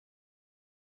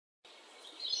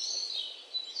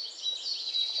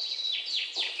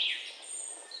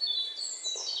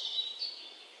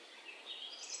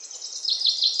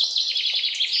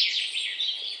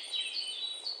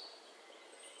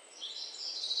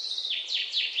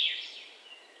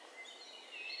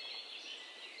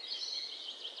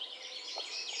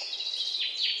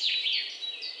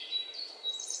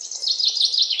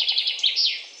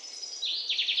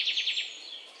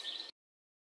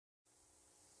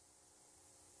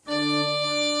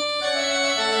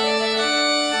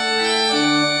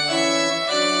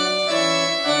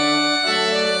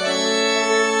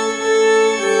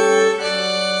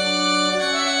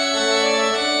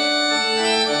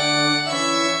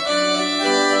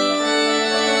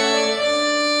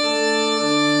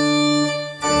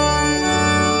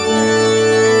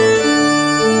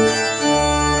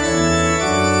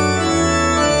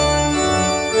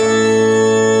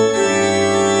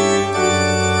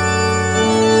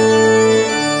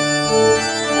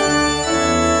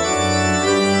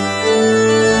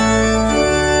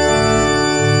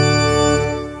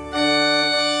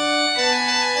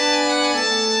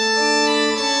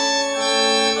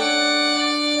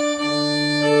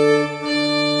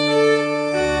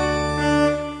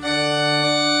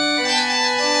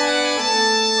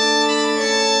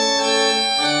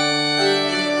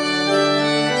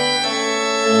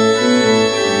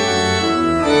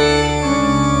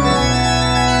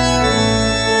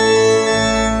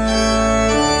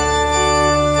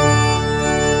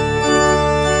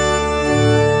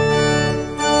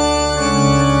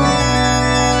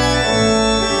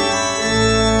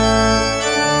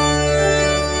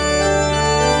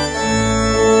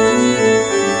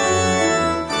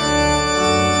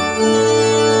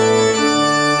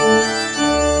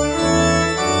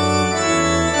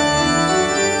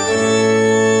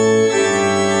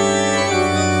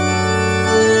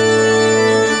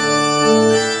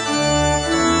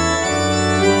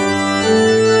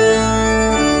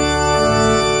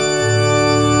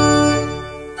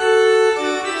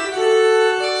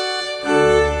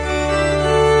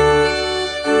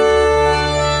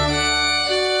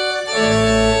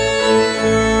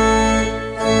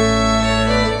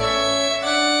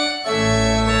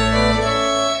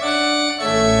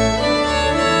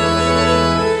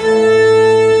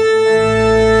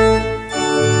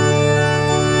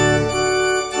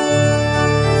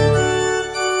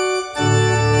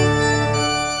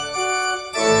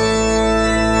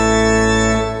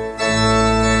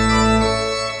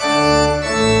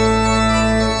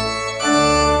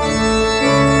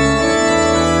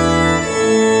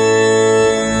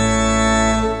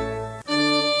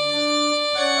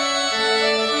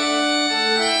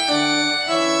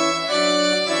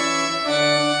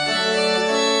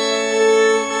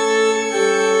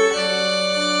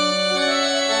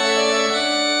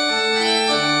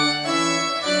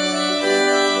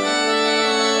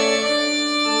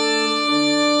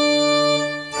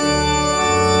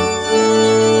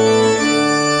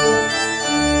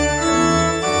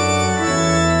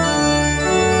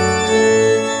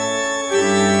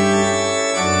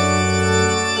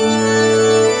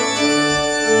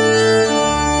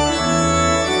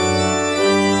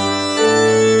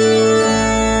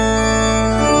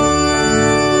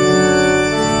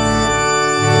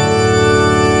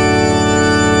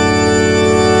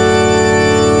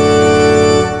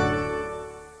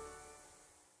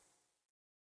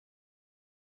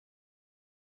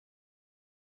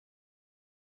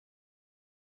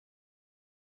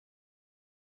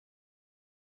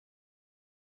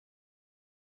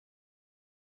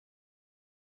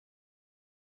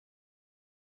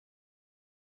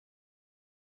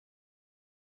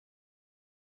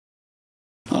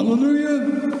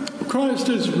Hallelujah. Christ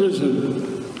is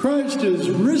risen. Christ is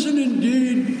risen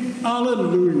indeed.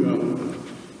 Hallelujah.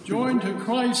 Joined to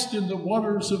Christ in the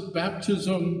waters of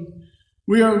baptism,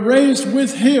 we are raised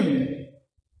with him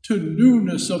to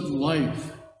newness of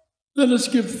life. Let us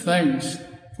give thanks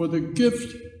for the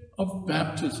gift of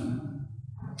baptism.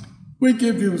 We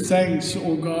give you thanks,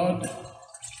 O God,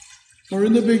 for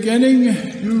in the beginning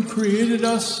you created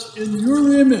us in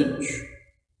your image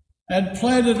and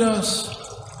planted us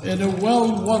in a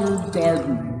well-watered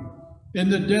garden.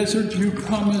 In the desert you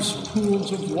promised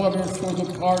pools of water for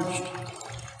the parched,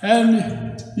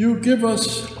 and you give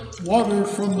us water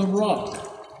from the rock.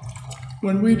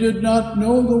 When we did not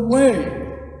know the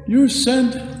way, you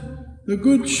sent the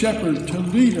Good Shepherd to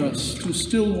lead us to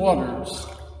still waters.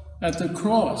 At the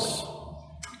cross,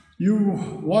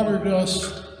 you watered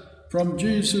us from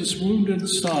Jesus' wounded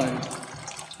side,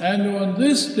 and on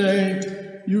this day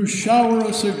you shower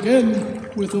us again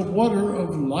with the water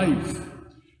of life.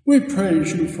 We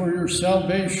praise you for your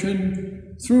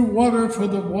salvation through water for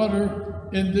the water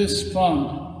in this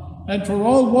font, and for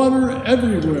all water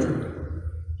everywhere.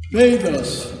 Bathe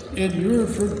us in your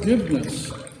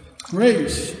forgiveness,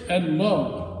 grace, and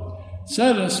love.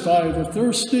 Satisfy the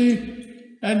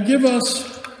thirsty, and give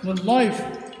us the life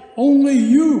only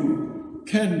you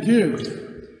can give.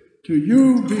 To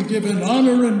you be given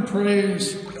honor and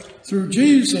praise through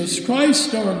Jesus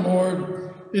Christ our Lord,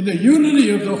 in the unity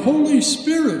of the Holy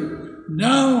Spirit,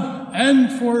 now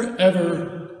and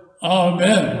forever.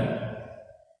 Amen.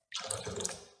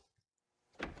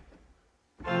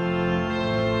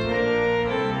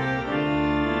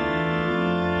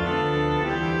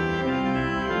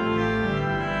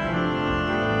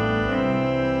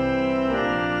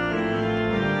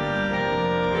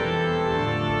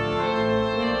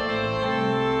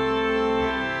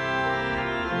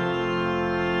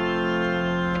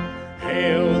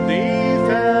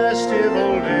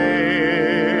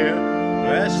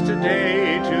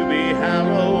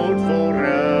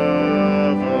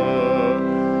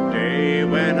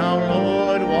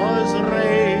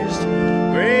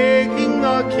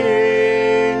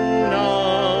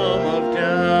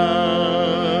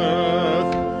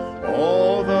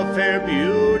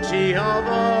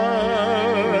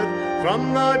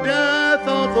 From the death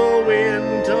of the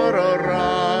winter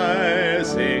arising,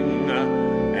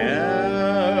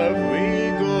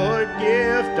 every good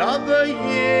gift of the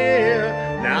year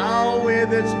now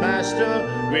with its master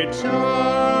returns.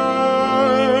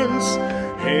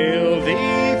 Hail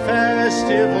thee,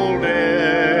 festival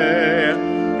day,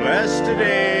 blessed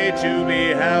day to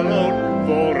be hallowed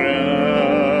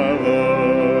forever.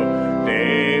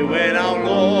 Day when our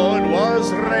Lord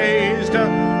was raised,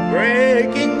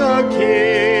 breaking the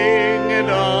kingdom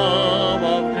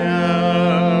of death.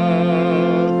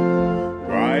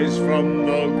 Rise from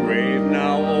the grave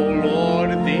now, O Lord,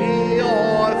 the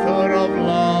author of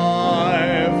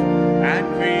life and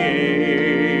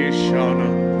creation,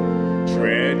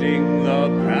 treading the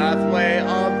pathway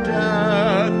of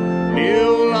death.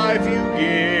 New life you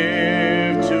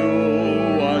give to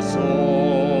us all.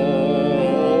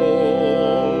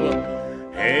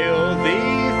 Hail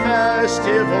thee,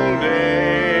 festival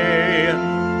day,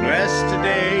 blessed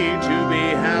day to be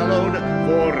hallowed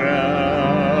forever.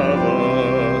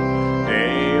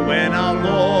 Day when our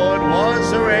Lord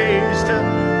was raised,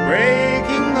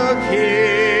 breaking the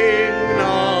kingdom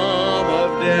of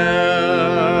death.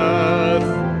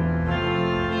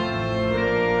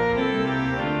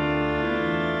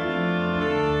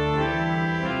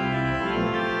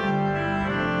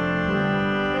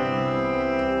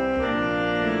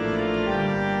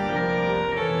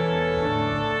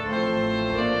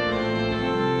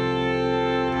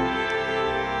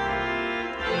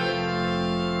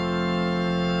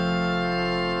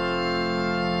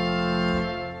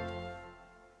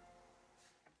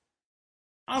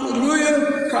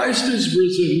 Hallelujah. Christ is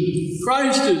risen.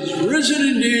 Christ is risen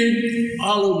indeed.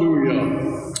 Hallelujah.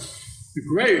 The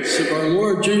grace of our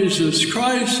Lord Jesus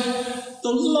Christ,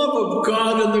 the love of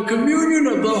God, and the communion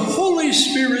of the Holy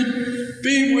Spirit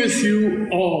be with you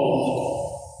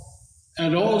all,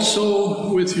 and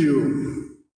also with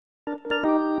you.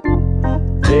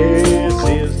 This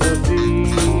is the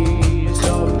feast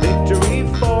of victory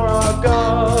for our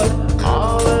God.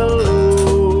 Hallelujah,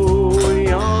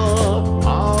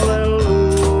 hallelujah.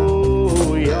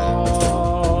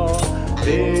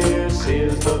 This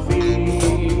is the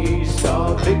feast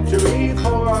of victory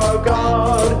for our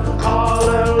God.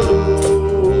 Hallelujah,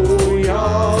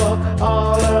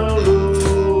 hallelujah.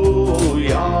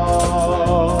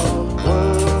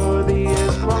 Worthy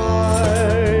is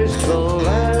Christ, the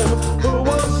Lamb who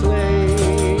was slain.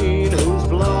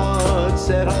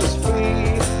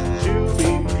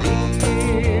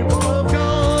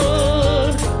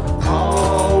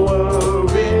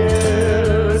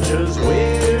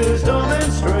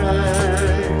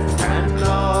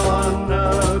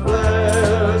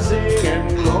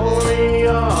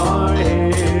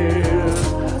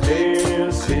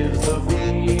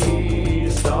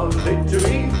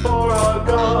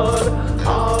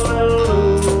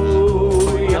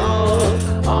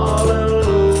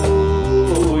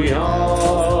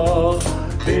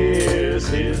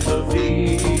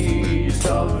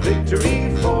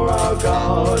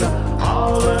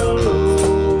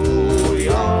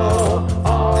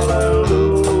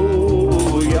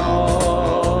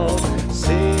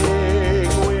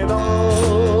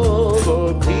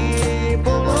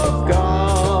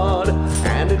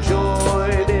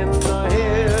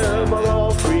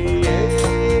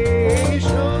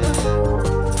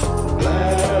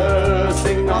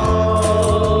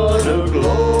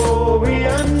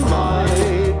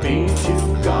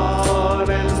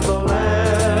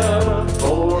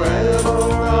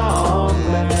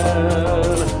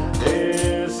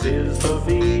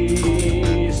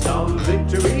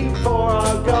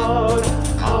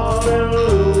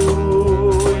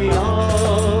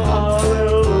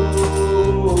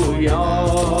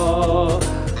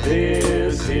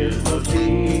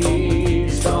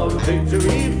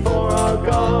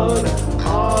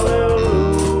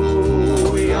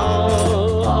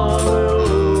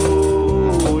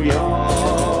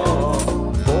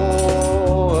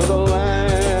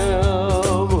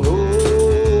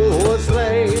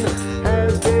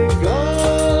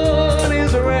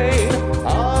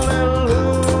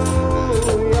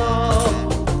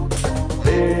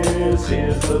 This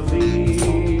is the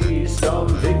feast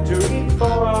of victory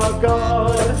for our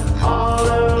God.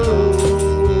 Hallelujah,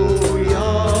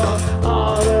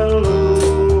 hallelujah.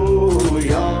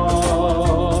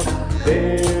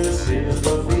 This is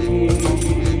the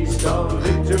feast of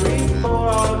victory for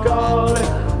our God.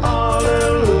 Hallelujah,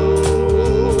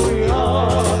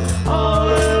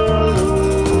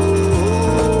 hallelujah.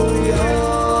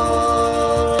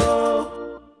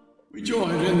 We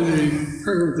join in the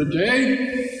prayer of the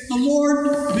day. The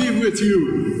Lord be with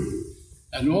you,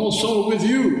 and also with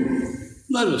you.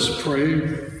 Let us pray.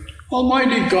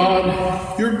 Almighty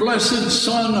God, your blessed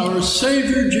Son, our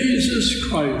Savior Jesus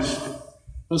Christ,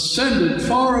 ascended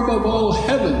far above all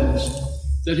heavens,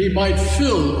 that he might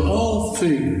fill all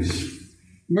things.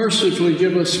 Mercifully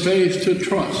give us faith to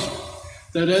trust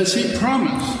that as he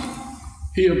promised,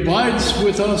 he abides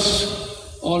with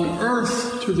us on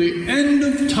earth to the end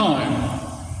of time,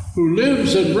 who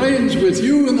lives and reigns with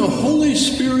you in the Holy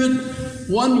Spirit,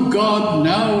 one God,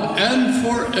 now and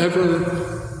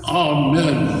forever.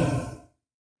 Amen.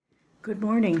 Good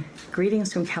morning.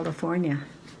 Greetings from California.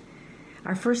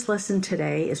 Our first lesson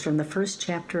today is from the first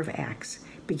chapter of Acts,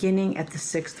 beginning at the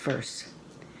 6th verse.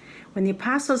 When the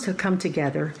apostles had come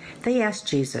together, they asked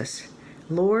Jesus,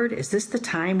 "Lord, is this the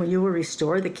time when you will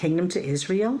restore the kingdom to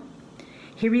Israel?"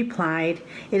 He replied,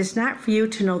 "It is not for you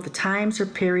to know the times or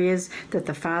periods that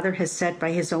the Father has set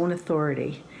by his own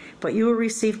authority, but you will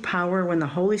receive power when the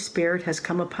Holy Spirit has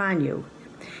come upon you.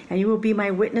 And you will be my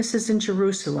witnesses in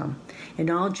Jerusalem, in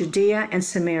all Judea and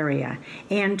Samaria,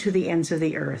 and to the ends of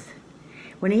the earth."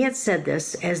 When he had said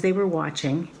this, as they were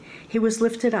watching, he was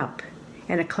lifted up,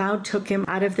 and a cloud took him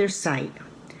out of their sight.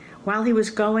 While he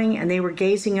was going and they were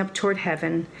gazing up toward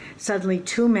heaven, suddenly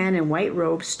 2 men in white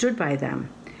robes stood by them.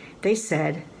 They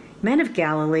said, "Men of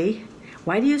Galilee,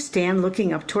 why do you stand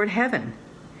looking up toward heaven?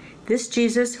 This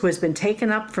Jesus who has been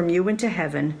taken up from you into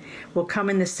heaven will come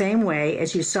in the same way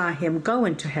as you saw him go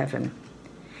into heaven."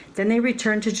 Then they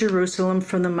returned to Jerusalem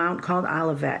from the mount called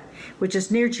Olivet, which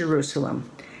is near Jerusalem,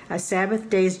 a Sabbath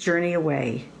day's journey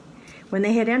away. When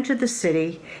they had entered the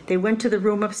city, they went to the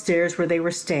room upstairs where they were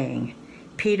staying.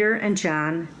 Peter and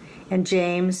John and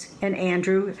James and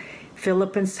Andrew,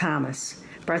 Philip and Thomas,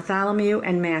 Bartholomew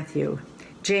and Matthew,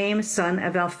 James son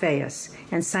of Alphaeus,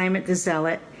 and Simon the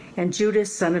Zealot, and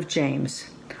Judas son of James.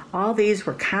 All these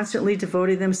were constantly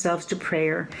devoting themselves to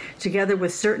prayer, together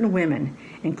with certain women,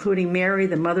 including Mary,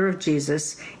 the mother of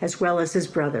Jesus, as well as his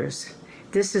brothers.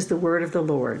 This is the word of the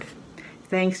Lord.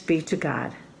 Thanks be to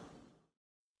God.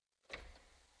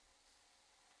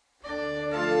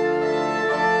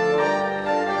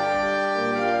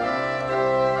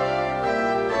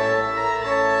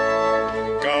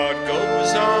 God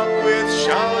goes up with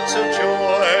shouts of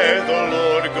joy, the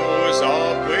Lord goes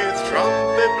up with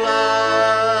trumpet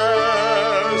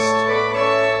blast.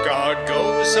 God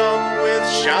goes up with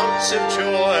shouts of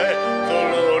joy, the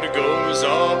Lord goes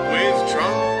up with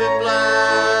trumpet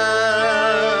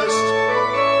blast.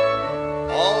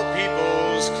 All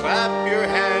peoples clap your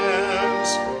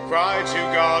hands, cry to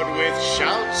God with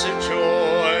shouts of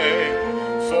joy,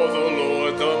 for the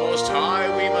Lord the Most High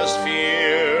we must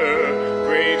fear,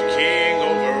 great King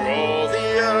over all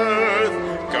the earth.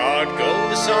 God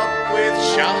goes up with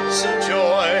shouts of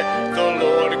joy, the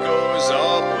Lord goes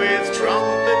up with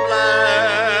trumpet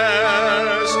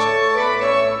blast.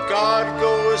 God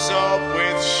goes up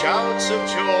with shouts of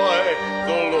joy,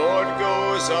 the Lord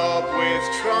goes up with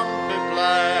trumpet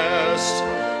blast.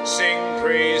 Sing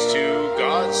praise to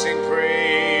God, sing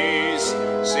praise.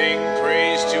 Sing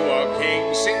praise to our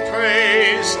King, sing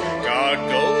praise. God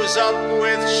goes up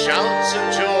with shouts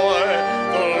of joy,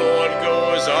 the Lord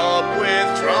goes up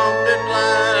with trumpet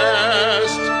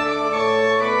blast.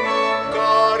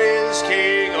 God is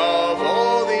King of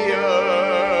all the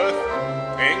earth,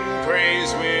 sing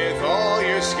praise with all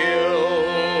your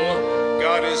skill.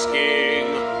 God is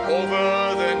King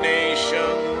over the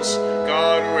nations,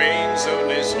 God reigns on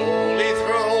his holy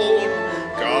throne.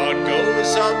 God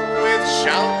goes up with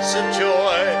shouts of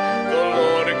joy, the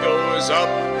Lord goes up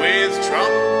with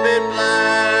trumpet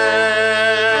blast.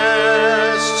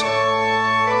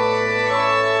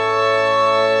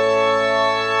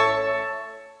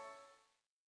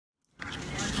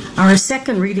 Our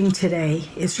second reading today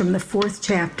is from the 4th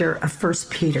chapter of 1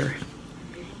 Peter.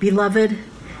 Beloved,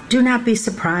 do not be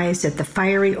surprised at the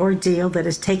fiery ordeal that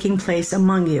is taking place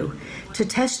among you to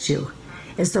test you,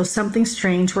 as though something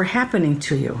strange were happening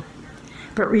to you.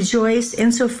 But rejoice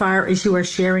insofar as you are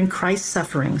sharing Christ's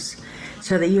sufferings,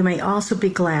 so that you may also be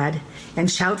glad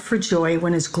and shout for joy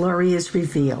when his glory is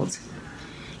revealed.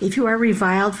 If you are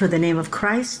reviled for the name of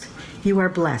Christ, you are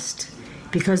blessed,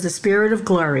 because the Spirit of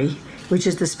glory, which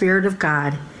is the Spirit of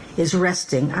God, is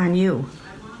resting on you.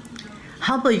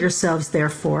 Humble yourselves,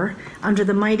 therefore, under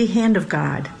the mighty hand of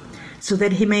God, so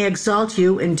that he may exalt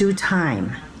you in due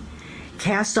time.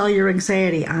 Cast all your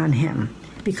anxiety on him,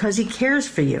 because he cares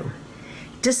for you.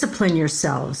 Discipline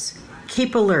yourselves.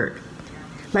 Keep alert.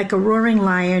 Like a roaring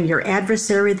lion, your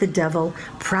adversary, the devil,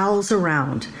 prowls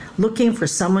around, looking for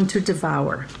someone to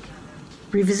devour.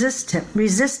 Resist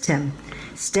him,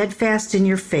 steadfast in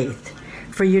your faith,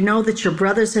 for you know that your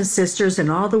brothers and sisters in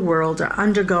all the world are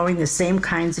undergoing the same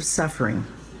kinds of suffering.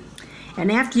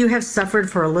 And after you have suffered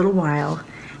for a little while,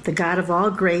 the God of all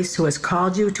grace, who has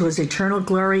called you to his eternal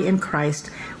glory in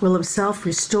Christ, will himself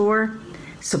restore,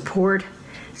 support,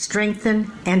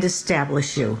 strengthen, and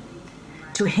establish you.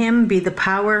 To him be the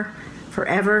power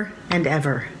forever and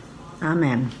ever.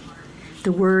 Amen.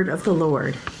 The word of the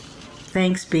Lord.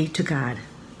 Thanks be to God.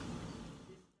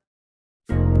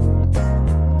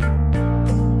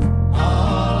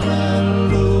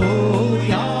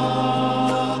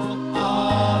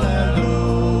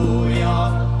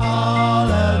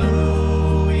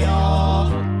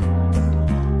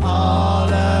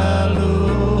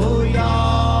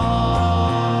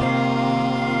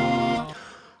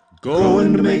 Go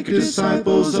and make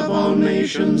disciples of all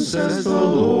nations, says the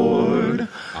Lord.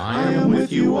 I am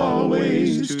with you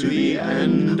always to the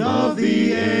end of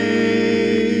the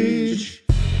age.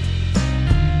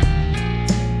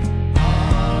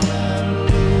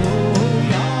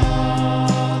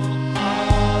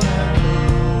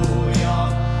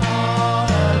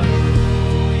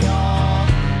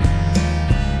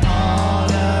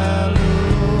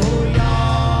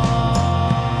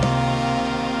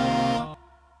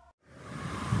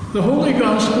 The Holy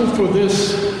Gospel for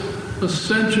this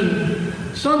Ascension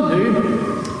Sunday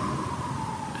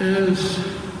is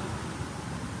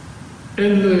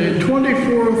in the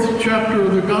 24th chapter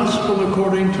of the Gospel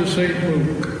according to St.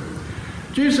 Luke.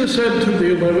 Jesus said to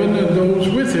the 11 and those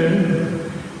with him,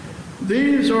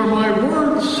 "These are my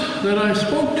words that I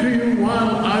spoke to you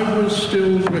while I was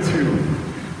still with you,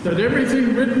 that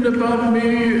everything written about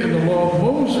me in the law of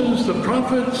Moses, the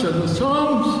prophets, and the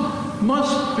Psalms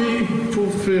must be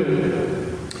fulfilled."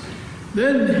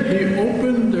 Then he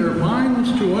opened their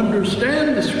minds to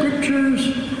understand the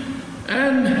scriptures,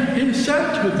 and he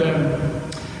said to them,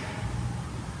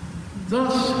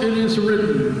 "Thus it is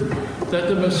written, that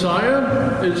the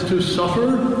Messiah is to suffer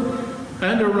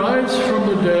and arise from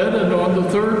the dead and on the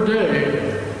third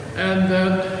day, and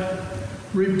that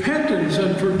repentance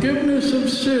and forgiveness of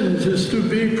sins is to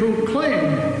be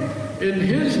proclaimed in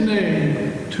his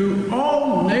name to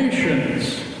all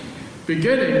nations,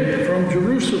 beginning from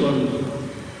Jerusalem.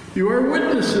 You are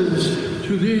witnesses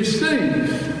to these things.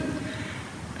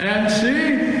 And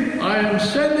see, I am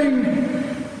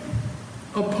sending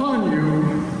upon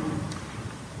you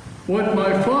what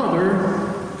my Father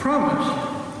promised,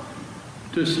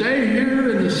 to stay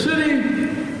here in the city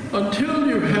until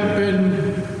you have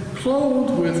been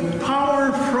clothed with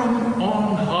power from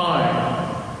on high."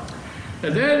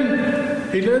 And then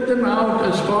he led them out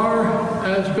as far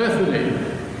as Bethany,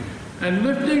 and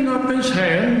lifting up his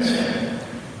hands,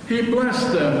 he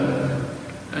blessed them.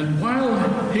 And while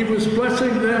he was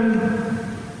blessing them,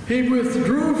 he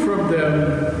withdrew from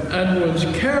them and was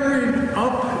carried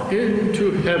up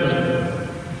into heaven.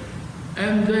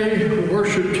 And they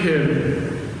worshipped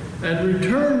him and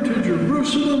returned to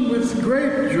Jerusalem with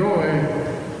great joy.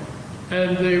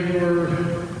 And they were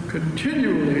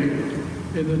continually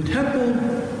in the temple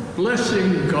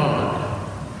blessing God.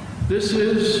 This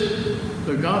is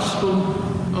the gospel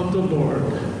of the Lord.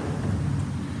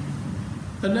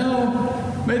 And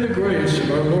now, may the grace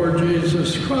of our Lord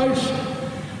Jesus Christ,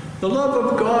 the love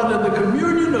of God, and the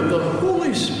communion of the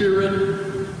Holy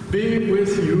Spirit be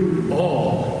with you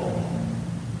all.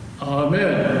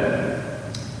 Amen.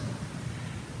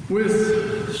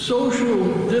 With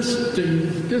social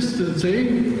distancing,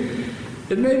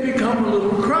 it may become a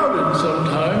little crowded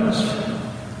sometimes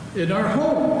in our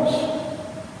homes.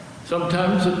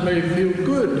 Sometimes it may feel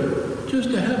good just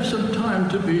to have some time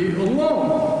to be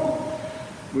alone.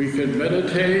 We can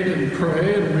meditate and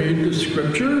pray and read the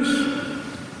scriptures.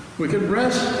 We can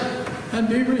rest and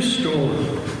be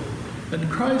restored. And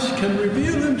Christ can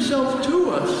reveal himself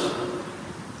to us,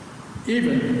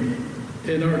 even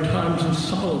in our times of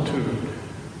solitude.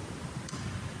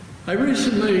 I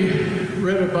recently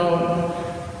read about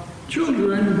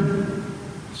children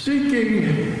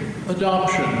seeking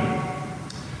adoption.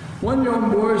 One young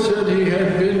boy said he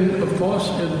had been in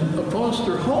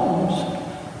foster homes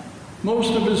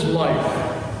most of his life.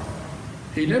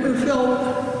 He never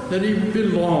felt that he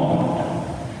belonged.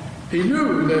 He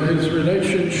knew that his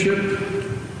relationship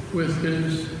with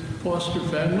his foster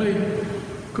family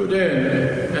could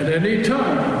end at any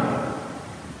time.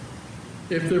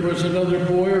 If there was another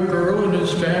boy or girl in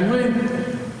his family,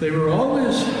 they were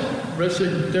always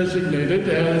designated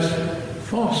as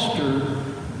foster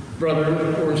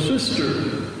brother or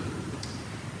sister.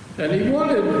 And he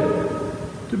wanted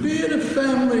to be in a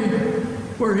family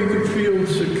where he could feel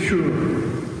secure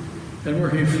and where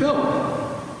he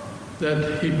felt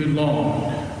that he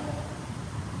belonged.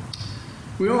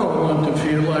 We all want to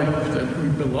feel like that we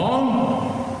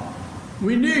belong.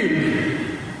 We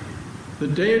need the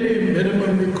daily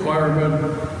minimum requirement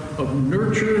of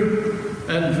nurture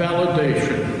and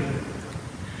validation.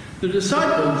 The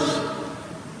disciples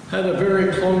had a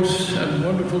very close and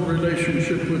wonderful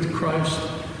relationship with Christ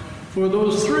for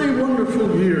those 3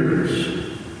 wonderful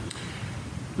years.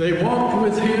 They walked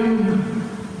with him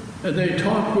and they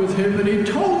talked with him, and he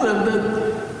told them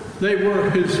that they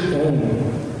were his own.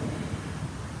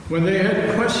 When they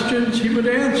had questions, he would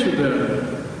answer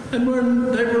them. And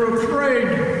when they were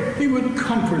afraid, he would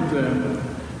comfort them.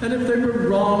 And if they were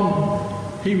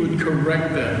wrong, he would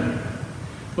correct them.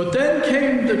 But then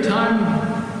came the time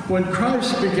when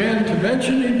Christ began to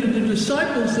mention to the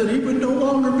disciples that he would no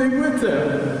longer be with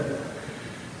them.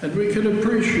 And we can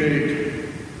appreciate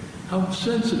how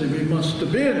sensitive he must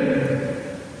have been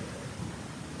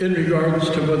in regards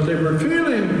to what they were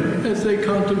feeling as they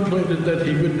contemplated that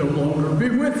he would no longer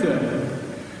be with them.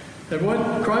 And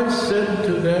what Christ said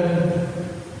to them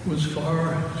was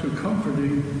far too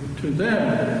comforting to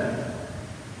them.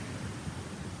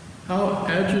 How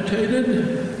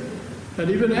agitated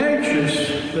and even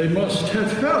anxious they must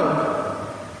have felt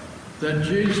that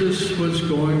Jesus was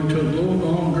going to no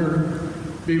longer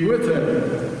be with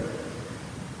them.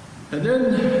 And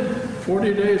then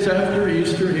 40 days after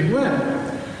Easter, he went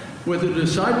with the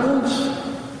disciples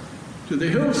to the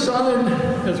hillside,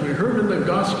 as we heard in the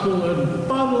gospel, and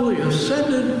bodily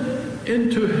ascended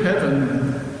into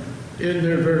heaven in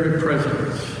their very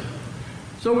presence.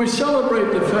 So we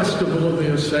celebrate the festival of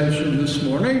the Ascension this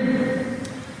morning.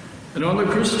 And on the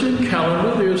Christian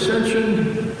calendar, the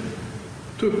Ascension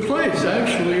took place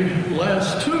actually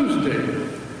last Tuesday.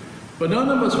 But none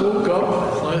of us woke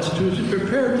up last Tuesday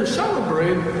prepared to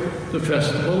celebrate the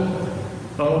festival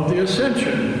of the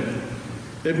Ascension.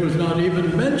 It was not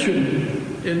even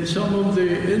mentioned in some of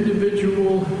the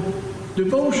individual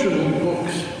devotional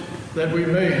books that we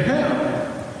may have.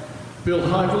 Bill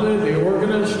Hively, the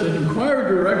organist and choir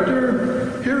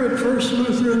director here at First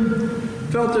Lutheran,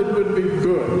 felt it would be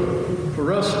good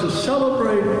for us to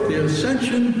celebrate the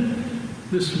Ascension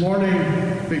this morning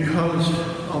because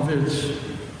of its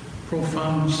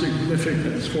profound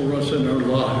significance for us in our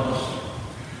lives.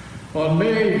 On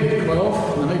May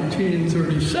 12,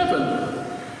 1937,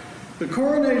 the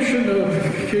coronation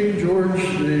of King George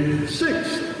VI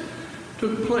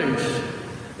took place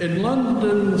in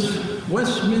London's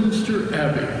Westminster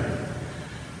Abbey.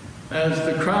 As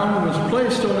the crown was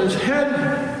placed on his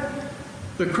head,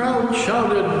 the crowd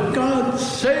shouted, "God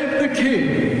save the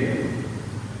King!"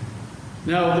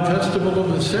 Now the festival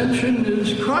of Ascension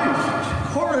is Christ's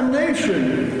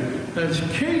coronation as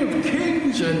King of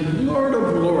Kings and Lord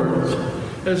of Lords,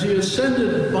 as he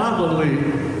ascended bodily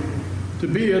to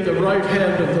be at the right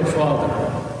hand of the Father.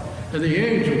 And the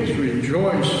angels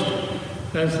rejoiced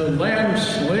as the Lamb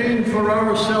slain for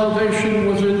our salvation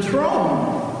was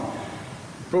enthroned,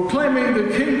 proclaiming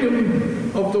the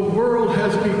kingdom of the world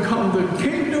has become the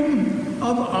kingdom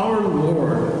of our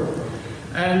Lord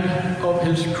and of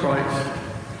his Christ,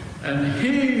 and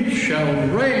he shall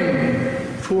reign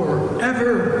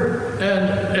forever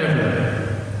and ever.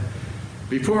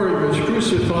 Before he was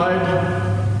crucified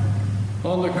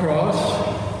on the cross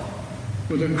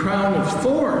with a crown of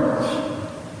thorns,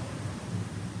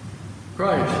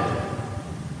 Christ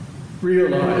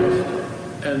realized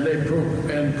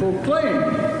and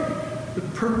proclaimed the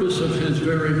purpose of his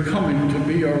very coming to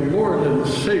be our Lord and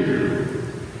Savior.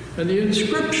 And the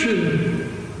inscription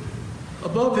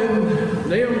above him,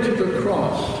 nailed to the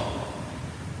cross,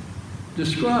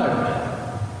 described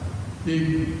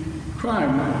the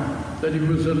crime that he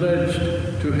was alleged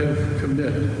to have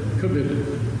committed,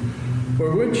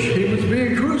 for which he was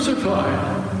being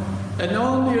crucified. And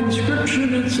on the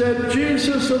inscription it said,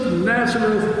 "Jesus of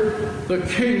Nazareth, the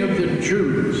King of the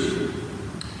Jews."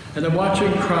 And the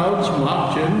watching crowds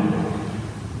mocked him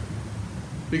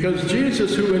because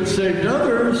Jesus, who had saved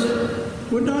others,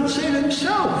 would not save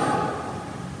himself.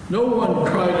 No one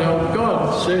cried out,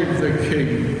 "God save the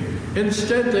King."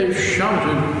 Instead they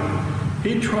shouted,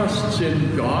 "He trusts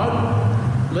in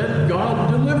God. Let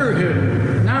God deliver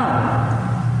him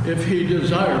now, if he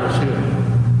desires him."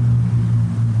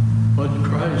 But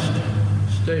Christ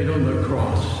stayed on the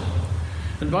cross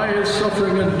And by his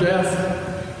suffering and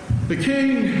death, the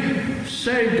King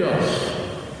saved us.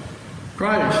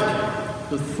 Christ,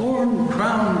 the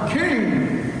thorn-crowned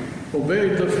King,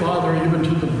 obeyed the Father even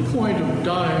to the point of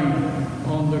dying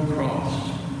on the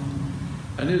cross.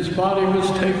 And his body was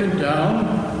taken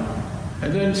down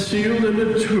and then sealed in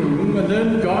a tomb, and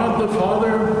then God the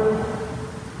Father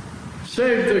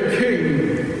saved the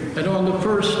King, and on the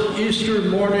first Easter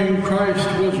morning Christ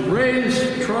was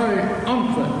raised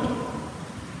triumphant.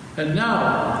 And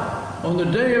now, on the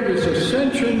day of his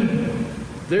ascension,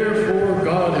 therefore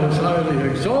God has highly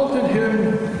exalted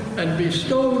him and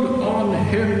bestowed on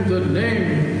him the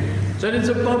name that is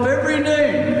above every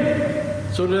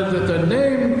name, so that at the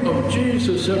name of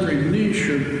Jesus every knee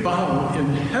should bow in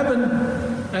heaven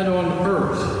and on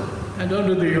earth and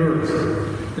under the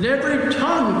earth, and every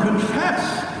tongue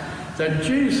confess that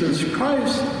Jesus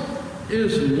Christ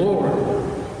is Lord,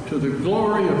 to the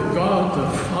glory of God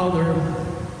the Father.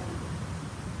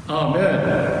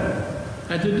 Amen.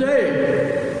 And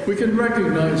today we can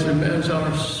recognize him as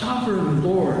our sovereign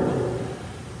Lord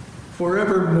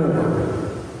forevermore.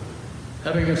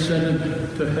 Having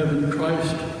ascended to heaven,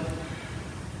 Christ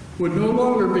would no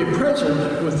longer be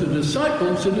present with the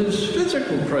disciples in his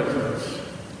physical presence.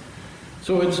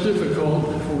 So it's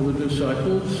difficult for the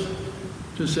disciples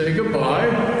to say goodbye,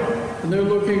 and they're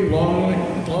looking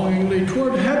longingly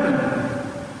toward heaven.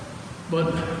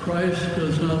 But Christ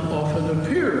does not often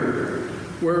appear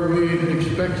where we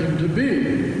expect him to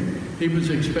be. He was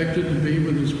expected to be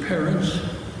with his parents,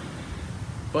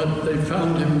 but they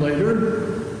found him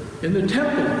later in the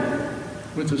temple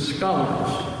with the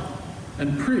scholars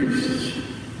and priests.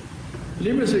 And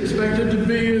he was expected to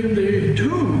be in the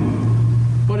tomb,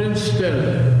 but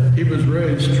instead he was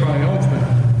raised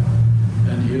triumphant,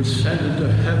 and he ascended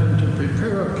to heaven to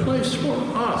prepare a place for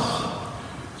us,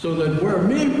 so that where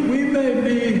we may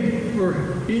be,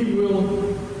 where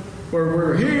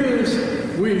he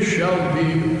is, we shall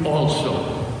be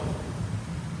also.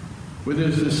 With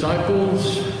his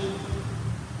disciples,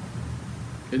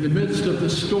 in the midst of the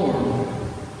storm,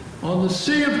 on the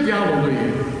Sea of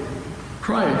Galilee,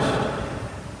 Christ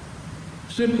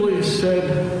simply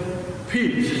said,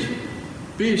 "Peace,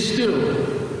 be still."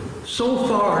 So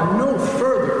far, no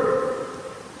further,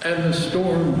 and the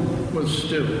storm was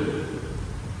still.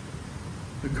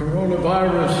 The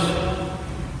coronavirus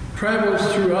travels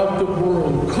throughout the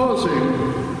world, causing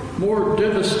more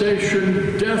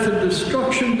devastation, death, and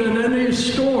destruction than any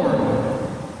storm.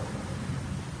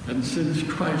 And since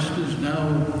Christ is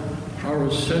now our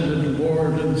ascended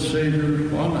Lord and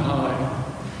Savior on high,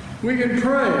 we can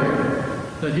pray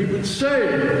that he would say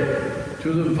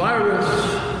to the virus,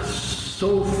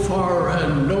 "So far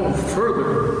and no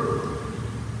further."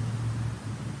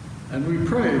 And we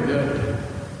pray that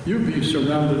you be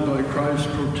surrounded by Christ's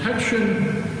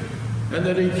protection, and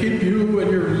that he keep you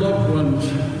and your loved ones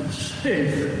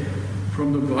safe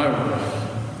from the virus.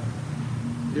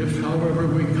 If, however,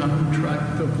 we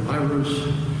contract the virus,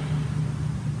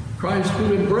 Christ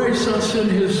will embrace us in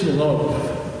his love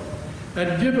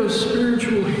and give us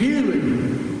spiritual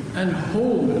healing and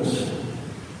wholeness,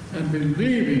 and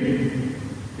believing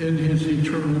in his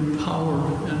eternal power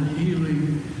and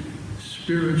healing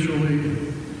spiritually,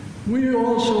 we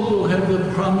also will have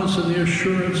the promise and the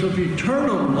assurance of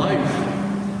eternal life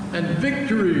and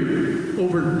victory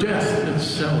over death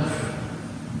itself.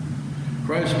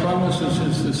 Christ promises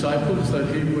his disciples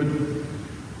that he would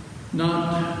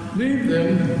not leave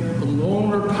them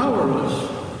alone or powerless.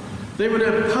 They would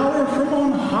have power from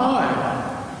on high.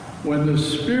 When the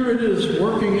Spirit is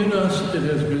working in us, it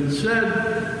has been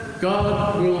said,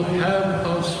 God will have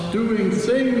us doing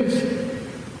things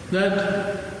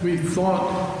that we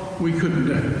thought we could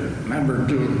never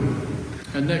do.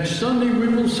 And next Sunday we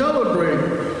will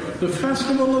celebrate the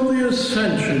festival of the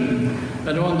Ascension.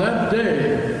 And on that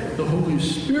day, the Holy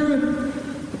Spirit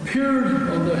appeared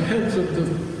on the heads of the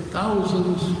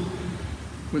thousands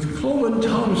with cloven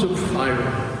tongues of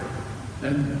fire.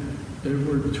 And there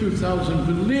were 2,000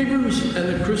 believers, and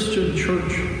the Christian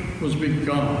church was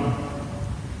begun.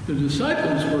 The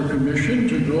disciples were commissioned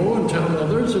to go and tell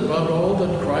others about all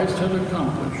that Christ had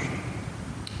accomplished.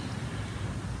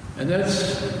 And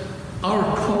that's our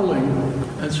calling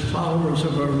as followers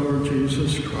of our Lord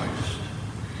Jesus Christ.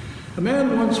 A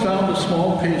man once found a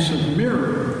small piece of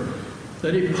mirror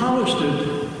that he polished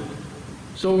it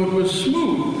so it was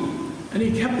smooth, and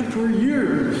he kept it for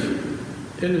years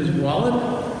in his wallet,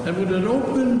 and would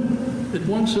open it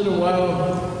once in a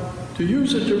while to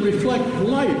use it to reflect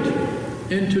light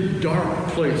into dark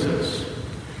places.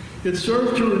 It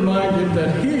served to remind him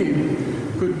that he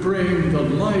could bring the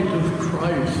light of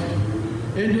Christ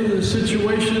into the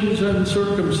situations and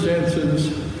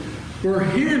circumstances where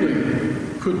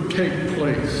healing could take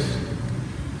place.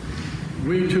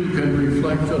 We too can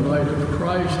reflect the light of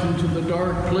Christ into the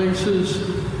dark places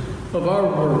of our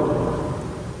world.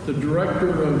 The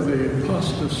director of the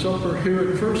Apostate Supper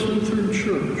here at First Lutheran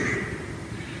Church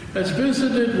has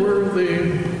visited where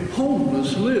the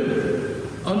homeless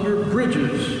live under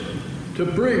bridges to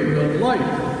bring the light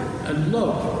and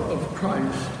love of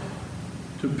Christ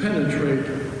to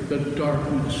penetrate the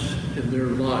darkness in their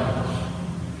lives.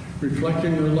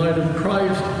 Reflecting the light of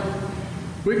Christ,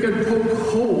 we can poke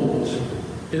holes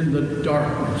in the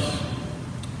darkness.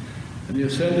 And the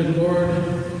ascended Lord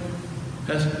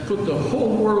has put the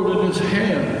whole world in his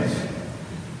hands.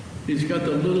 He's got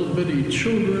the little bitty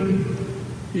children.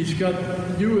 He's got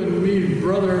you and me,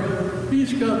 brother.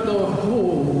 He's got the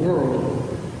whole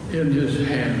world in his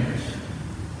hands.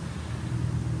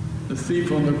 The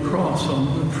thief on the cross on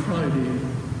Good Friday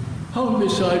hung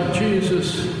beside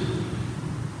Jesus,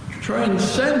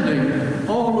 transcending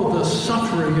all of the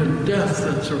suffering and death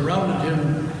that surrounded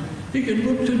him. He can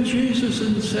look to Jesus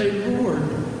and say, Lord,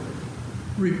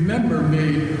 remember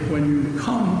me when you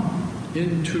come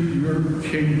into your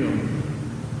kingdom.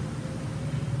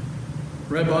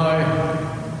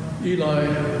 Rabbi Eli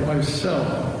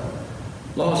Wiesel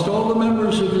lost all the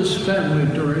members of his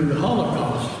family during the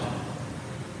Holocaust,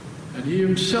 and he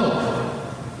himself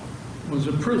was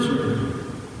a prisoner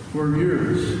for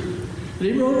years. And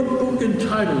he wrote a book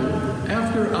entitled,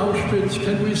 After Auschwitz,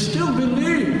 Can We Still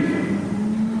Believe?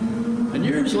 And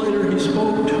years later, he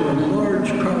spoke to a large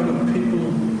crowd of people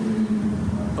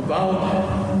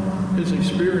about his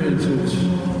experiences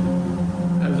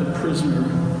as a prisoner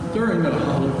during the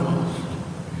Holocaust.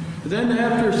 Then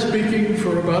after speaking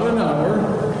for about an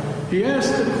hour, he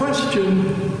asked the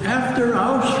question, after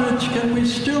Auschwitz, can we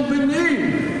still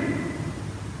believe?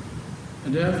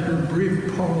 And after a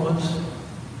brief pause,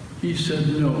 he said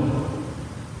no.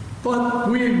 But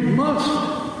we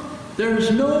must.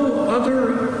 There's no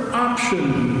other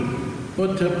option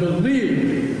but to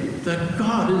believe that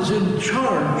God is in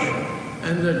charge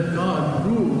and that God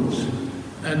rules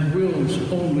and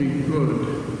wills only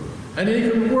good. And he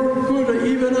can work good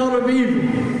even out of evil.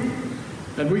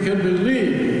 And we can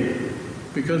believe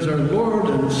because our Lord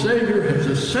and Savior has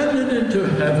ascended into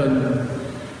heaven,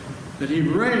 that he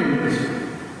reigns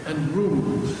and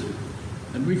rules.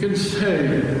 And we can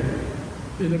say,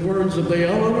 in the words of the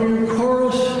Alleluia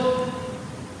chorus,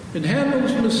 in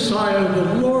Handel's Messiah,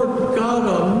 the Lord God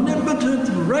omnipotent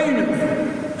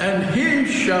reigneth, and he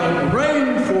shall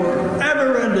reign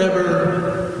forever and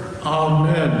ever.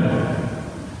 Amen.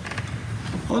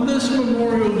 On this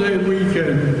Memorial Day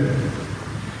weekend,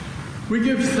 we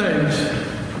give thanks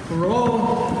for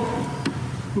all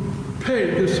who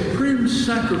paid the supreme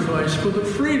sacrifice for the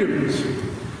freedoms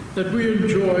that we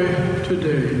enjoy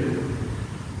today.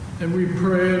 And we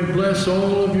pray and bless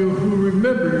all of you who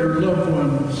remember your loved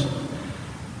ones,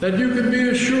 that you can be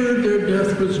assured their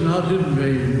death was not in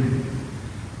vain,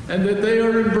 and that they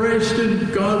are embraced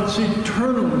in God's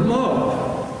eternal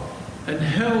love and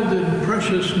held in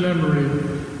precious memory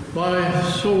by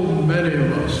so many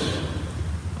of us.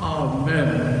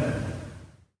 Amen.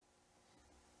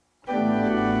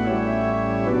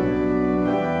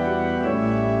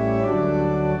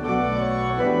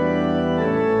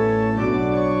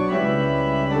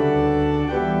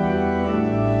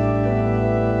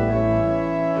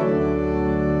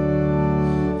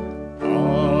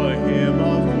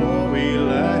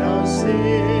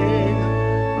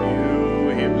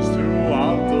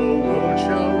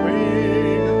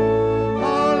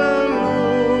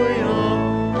 Hallelujah,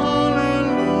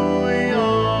 hallelujah.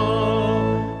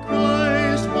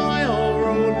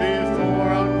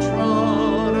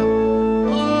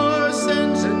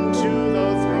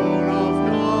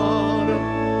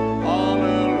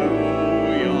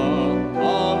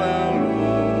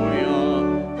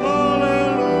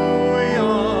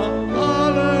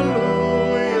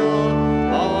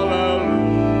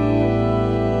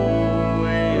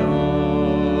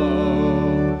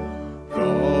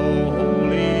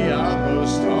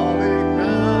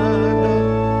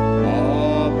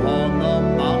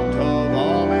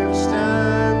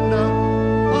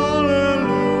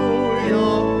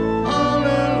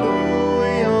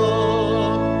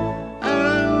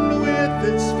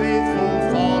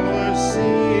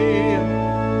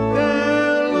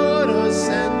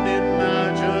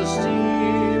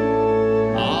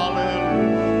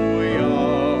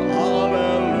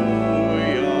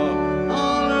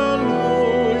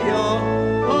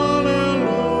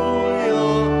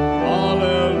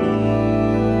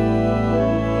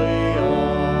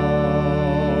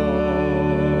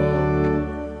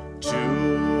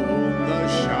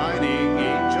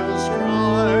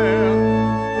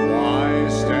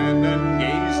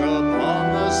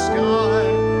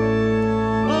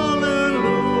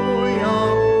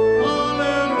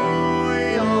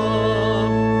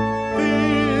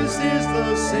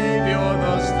 Savior,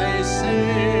 thus they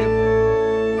say.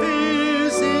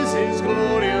 This is his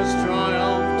glorious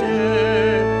triumph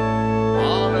day.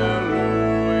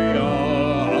 Hallelujah,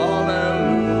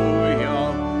 hallelujah,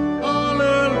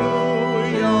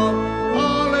 hallelujah,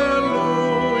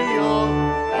 hallelujah,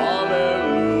 hallelujah.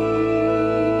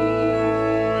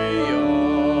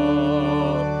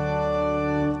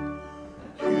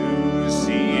 You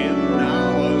see him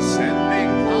now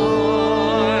ascending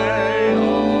high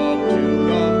up to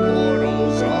the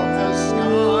portals of the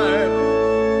sky.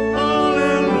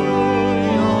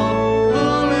 Hallelujah,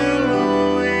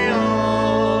 hallelujah.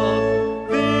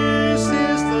 This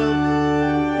is the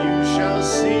you shall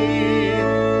see,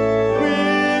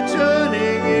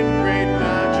 returning in great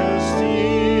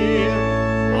majesty.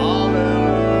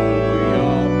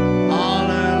 Hallelujah,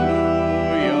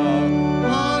 hallelujah,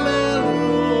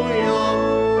 hallelujah,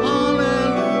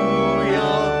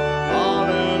 hallelujah,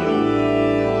 hallelujah.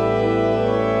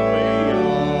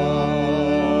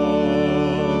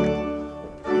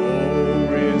 O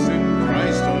risen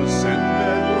Christ,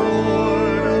 ascended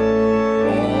Lord,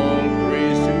 all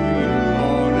praise to you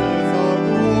on earth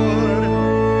accord.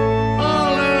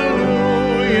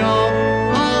 Hallelujah,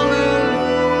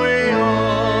 hallelujah.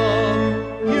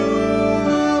 You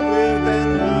are with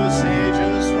endless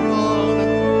ages throne,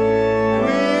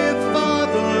 with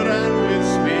Father and with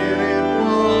Spirit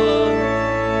one.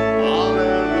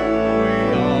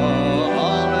 Hallelujah,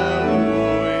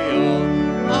 hallelujah,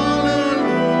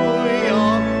 hallelujah,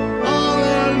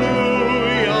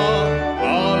 hallelujah,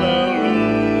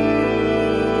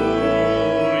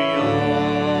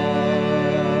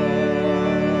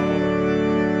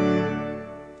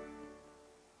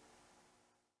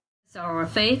 Our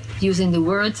faith using the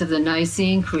words of the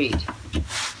Nicene Creed.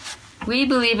 We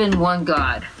believe in one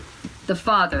God, the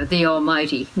Father, the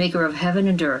Almighty, maker of heaven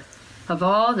and earth, of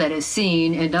all that is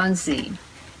seen and unseen.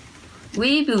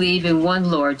 We believe in one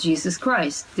Lord Jesus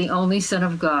Christ, the only Son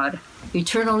of God,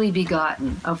 eternally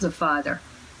begotten of the Father,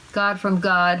 God from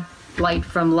God, light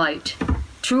from light,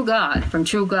 true God from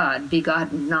true God,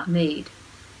 begotten, not made,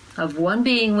 of one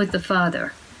being with the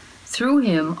Father. Through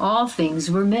him all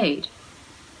things were made.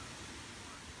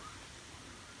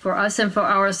 For us and for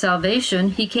our salvation,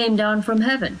 he came down from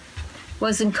heaven,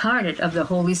 was incarnate of the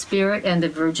Holy Spirit and the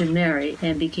Virgin Mary,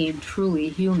 and became truly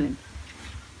human.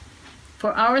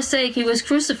 For our sake he was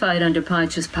crucified under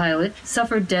Pontius Pilate,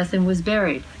 suffered death, and was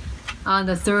buried. On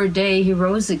the third day he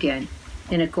rose again,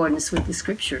 in accordance with the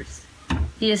Scriptures.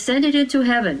 He ascended into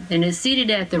heaven and is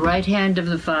seated at the right hand of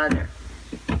the Father.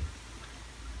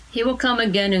 He will come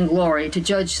again in glory to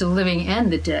judge the living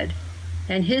and the dead,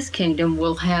 and his kingdom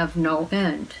will have no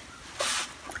end.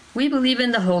 We believe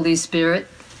in the Holy Spirit,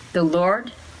 the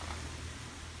Lord,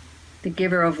 the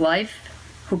giver of life,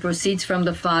 who proceeds from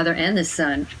the Father and the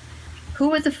Son, who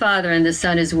with the Father and the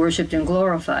Son is worshipped and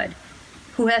glorified,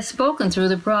 who has spoken through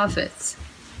the prophets.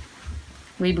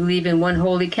 We believe in one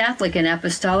holy Catholic and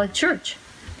Apostolic Church.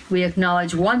 We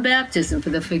acknowledge one baptism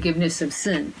for the forgiveness of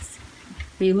sins.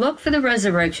 We look for the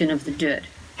resurrection of the dead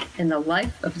and the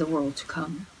life of the world to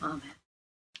come. Amen.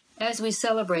 As we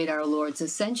celebrate our Lord's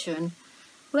Ascension,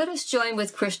 let us join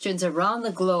with Christians around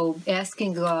the globe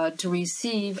asking God to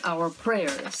receive our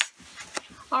prayers.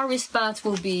 Our response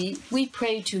will be, we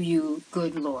pray to you,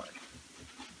 good Lord.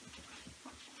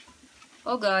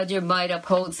 O God, your might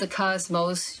upholds the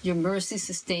cosmos, your mercy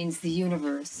sustains the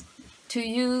universe. To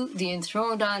you, the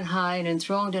enthroned on high and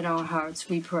enthroned in our hearts,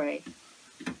 we pray.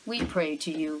 We pray to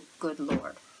you, good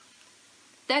Lord.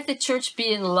 That the church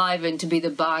be enlivened to be the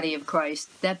body of Christ,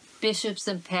 that bishops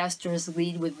and pastors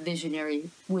lead with visionary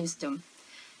wisdom,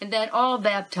 and that all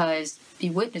baptized be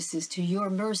witnesses to your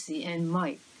mercy and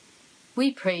might.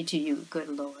 We pray to you, good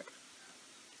Lord.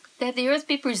 That the earth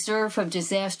be preserved from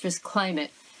disastrous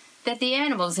climate, that the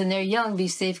animals and their young be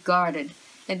safeguarded,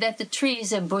 and that the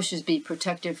trees and bushes be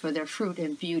protected for their fruit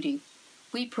and beauty.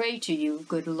 We pray to you,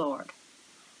 good Lord.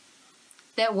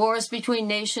 That wars between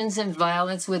nations and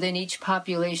violence within each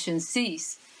population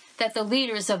cease, that the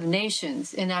leaders of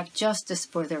nations enact justice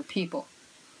for their people,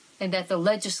 and that the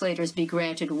legislators be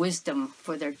granted wisdom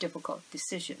for their difficult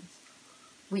decisions.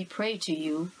 We pray to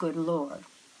you, good Lord.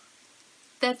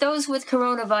 That those with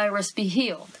coronavirus be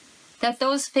healed, that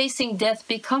those facing death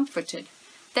be comforted,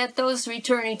 that those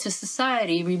returning to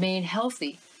society remain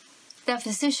healthy, that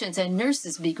physicians and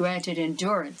nurses be granted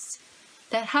endurance,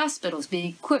 that hospitals be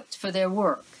equipped for their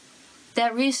work,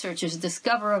 that researchers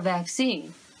discover a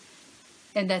vaccine,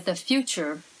 and that the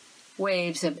future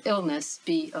waves of illness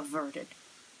be averted.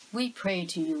 We pray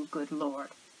to you, good Lord.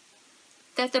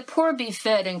 That the poor be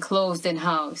fed and clothed and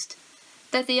housed,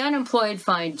 that the unemployed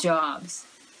find jobs,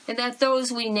 and that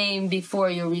those we name before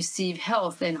you receive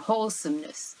health and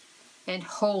wholesomeness and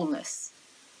wholeness.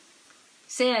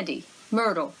 Sandy,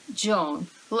 Myrtle, Joan,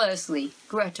 Leslie,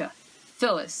 Greta,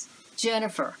 Phyllis,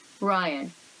 Jennifer,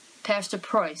 Ryan, Pastor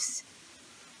Price,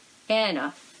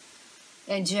 Anna,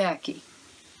 and Jackie,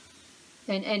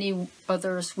 and any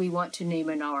others we want to name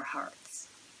in our hearts.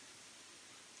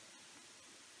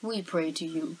 We pray to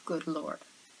you, good Lord,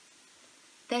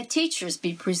 that teachers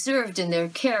be preserved in their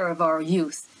care of our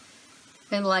youth,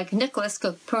 and like Nicholas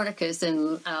Copernicus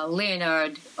and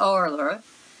Leonard Euler,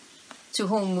 to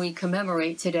whom we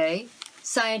commemorate today,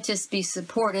 scientists be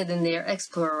supported in their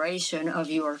exploration of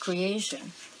your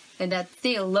creation, and that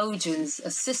theologians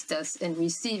assist us in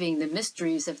receiving the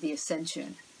mysteries of the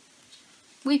Ascension.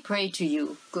 We pray to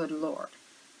you, good Lord,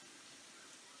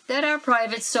 that our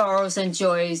private sorrows and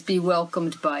joys be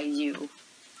welcomed by you.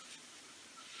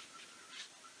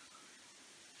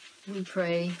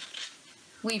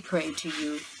 We pray to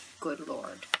you, good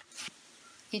Lord.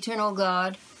 Eternal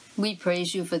God, we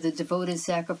praise you for the devoted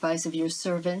sacrifice of your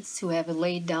servants who have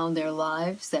laid down their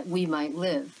lives that we might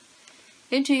live.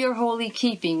 Into your holy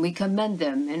keeping we commend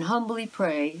them and humbly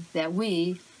pray that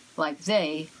we, like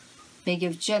they, may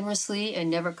give generously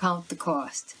and never count the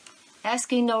cost,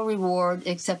 asking no reward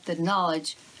except the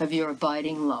knowledge of your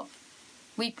abiding love.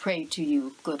 We pray to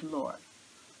you, good Lord.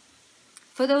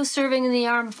 For those serving in the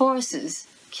armed forces,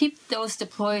 keep those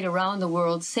deployed around the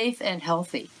world safe and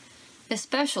healthy,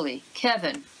 especially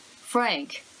Kevin,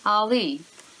 Frank, Ali,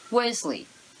 Wesley,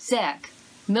 Zach,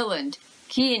 Milland,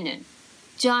 Keenan,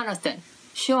 Jonathan,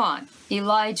 Sean,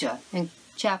 Elijah, and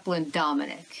Chaplain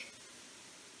Dominic.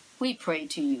 We pray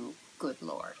to you, good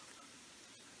Lord,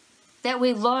 that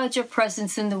we lodge your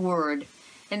presence in the Word,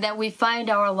 and that we find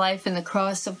our life in the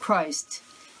cross of Christ,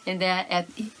 and that at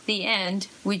the end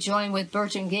we join with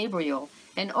Virgin Gabriel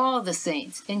and all the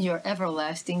saints in your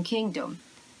everlasting kingdom.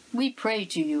 We pray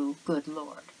to you, good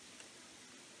Lord.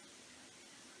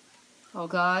 O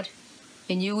God,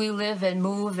 in you we live and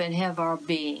move and have our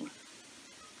being.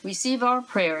 Receive our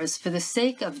prayers for the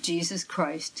sake of Jesus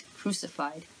Christ,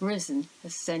 crucified, risen,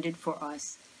 ascended for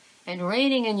us, and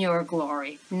reigning in your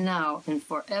glory, now and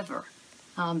forever.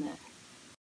 Amen.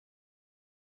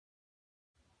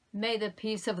 May the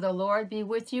peace of the Lord be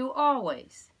with you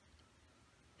always,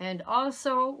 and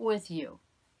also with you.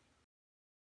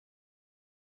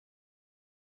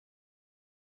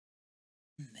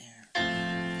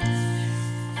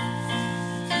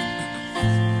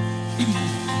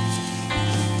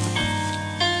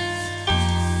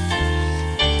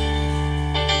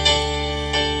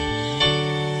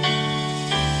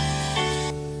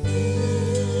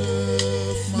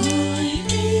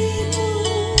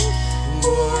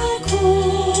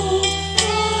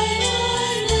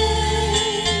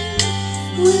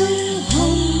 Will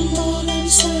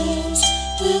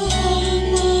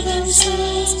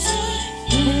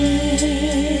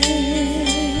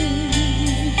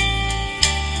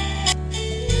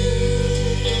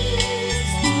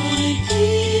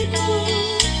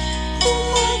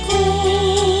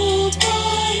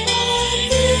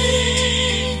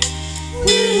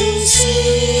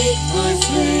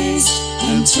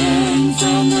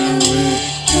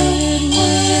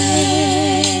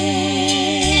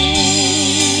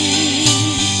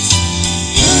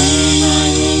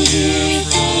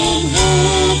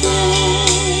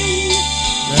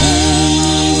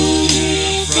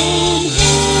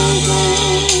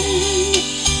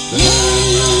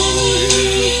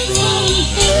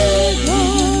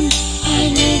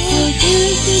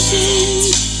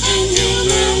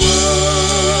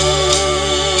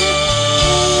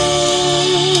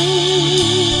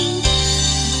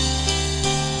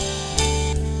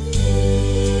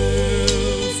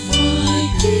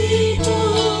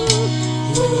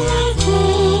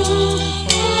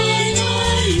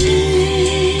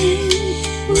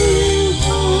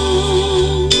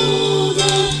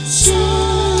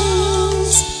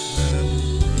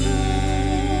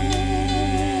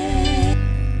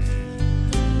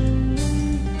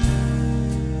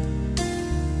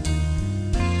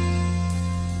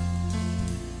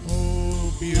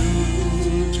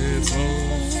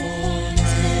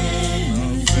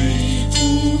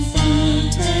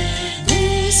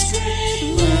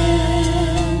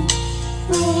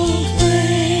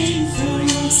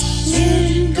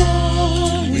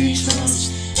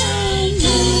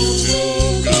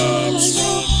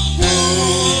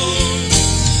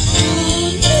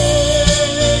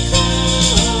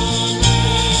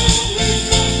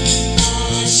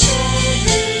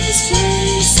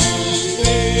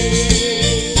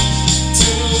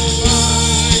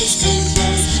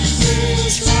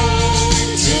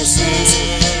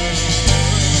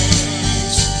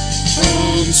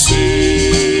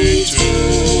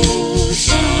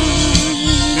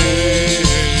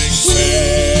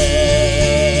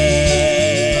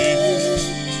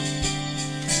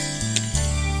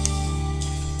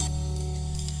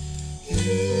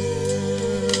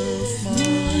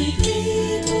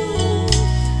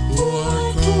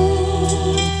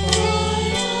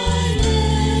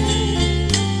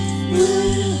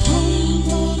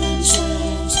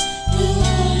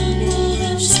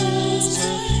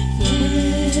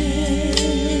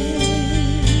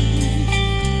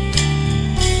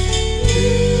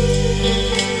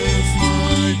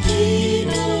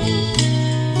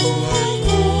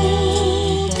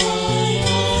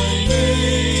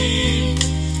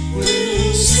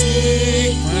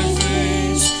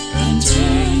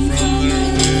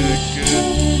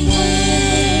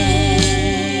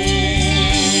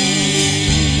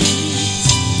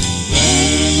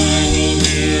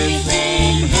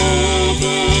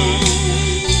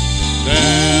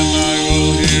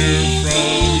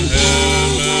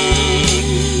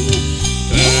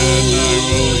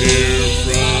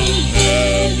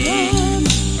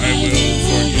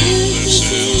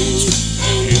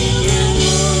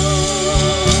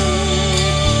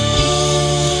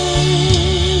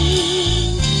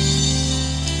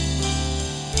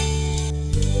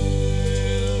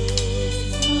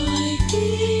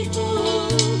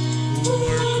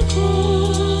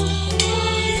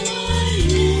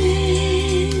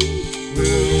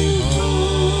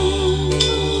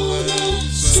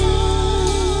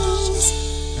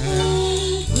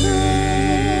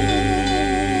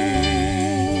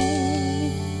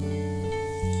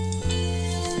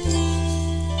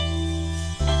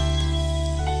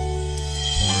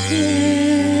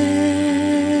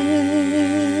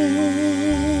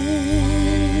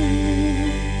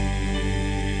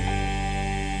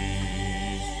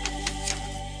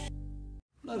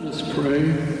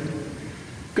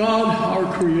God,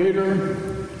 our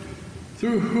Creator,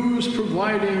 through whose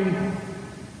providing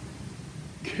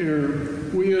care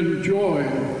we enjoy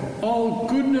all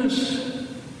goodness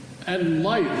and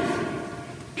life,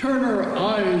 turn our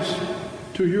eyes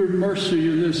to your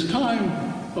mercy in this time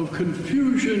of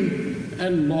confusion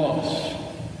and loss.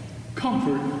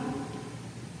 Comfort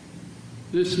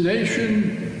this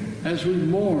nation as we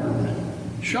mourn.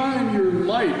 Shine your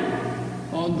light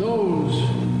on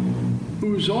those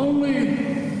whose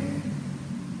only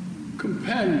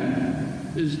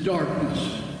companion is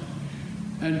darkness,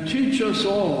 and teach us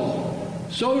all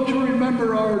so to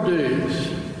remember our days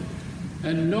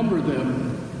and number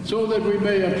them, so that we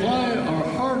may apply our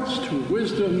hearts to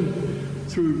wisdom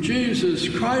through Jesus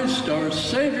Christ, our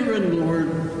Savior and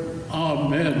Lord.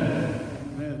 Amen.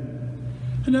 Amen.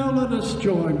 And now let us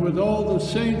join with all the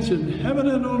saints in heaven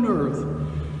and on earth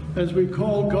as we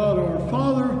call God our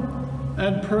Father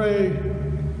and pray,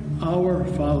 Our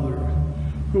Father,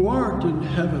 who art in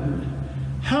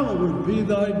heaven, hallowed be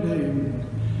thy name.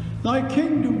 Thy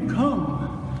kingdom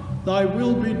come, thy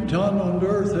will be done on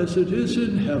earth as it is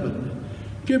in heaven.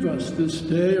 Give us this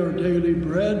day our daily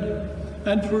bread,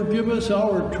 and forgive us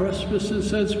our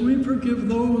trespasses as we forgive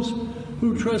those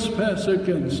who trespass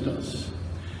against us.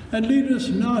 And lead us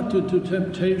not into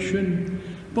temptation,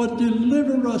 but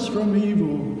deliver us from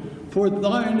evil. For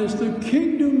thine is the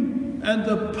kingdom and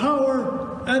the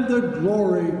power and the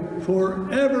glory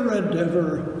forever and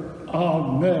ever.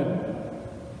 Amen.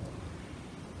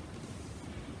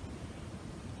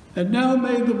 And now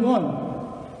may the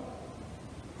one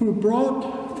who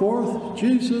brought forth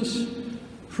Jesus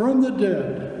from the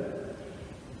dead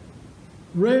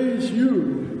raise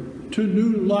you to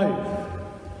new life,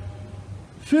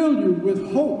 fill you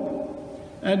with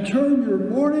hope, and turn your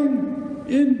mourning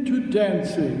into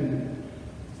dancing.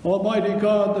 Almighty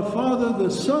God, the Father, the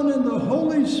Son, and the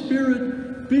Holy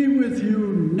Spirit be with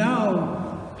you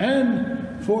now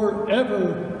and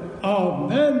forever.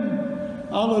 Amen.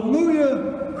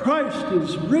 Alleluia. Christ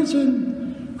is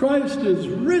risen. Christ is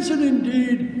risen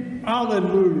indeed.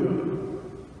 Alleluia.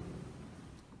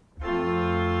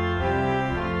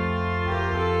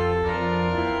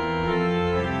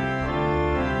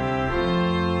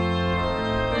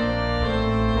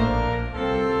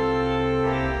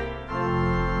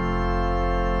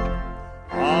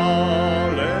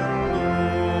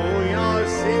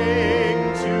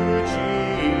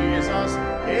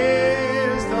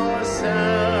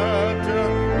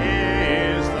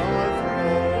 Is the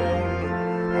throne.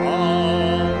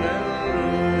 Alleluia.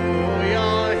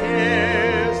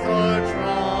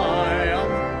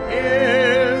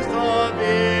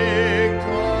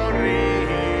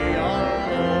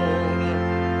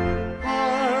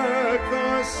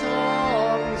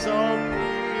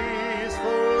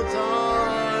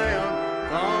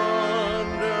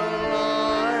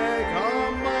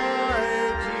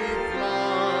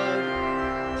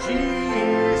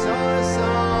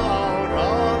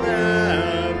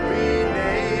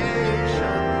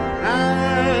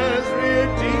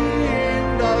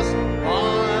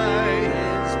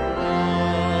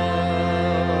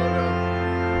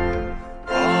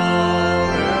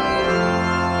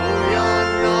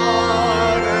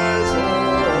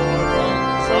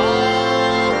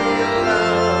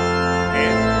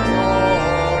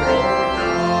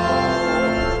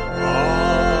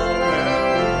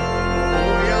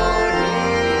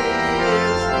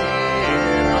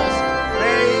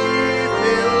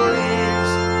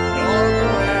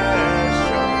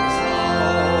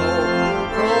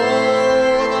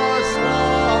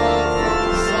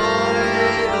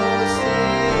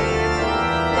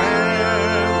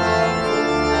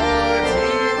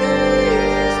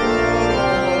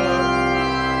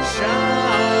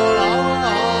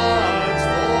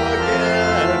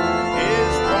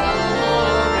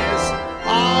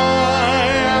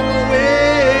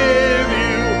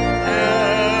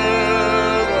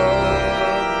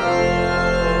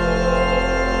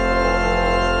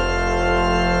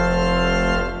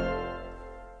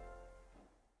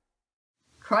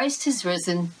 Christ is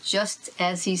risen, just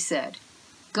as he said.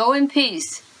 Go in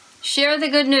peace. Share the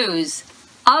good news.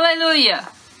 Alleluia!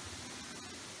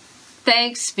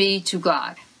 Thanks be to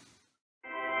God.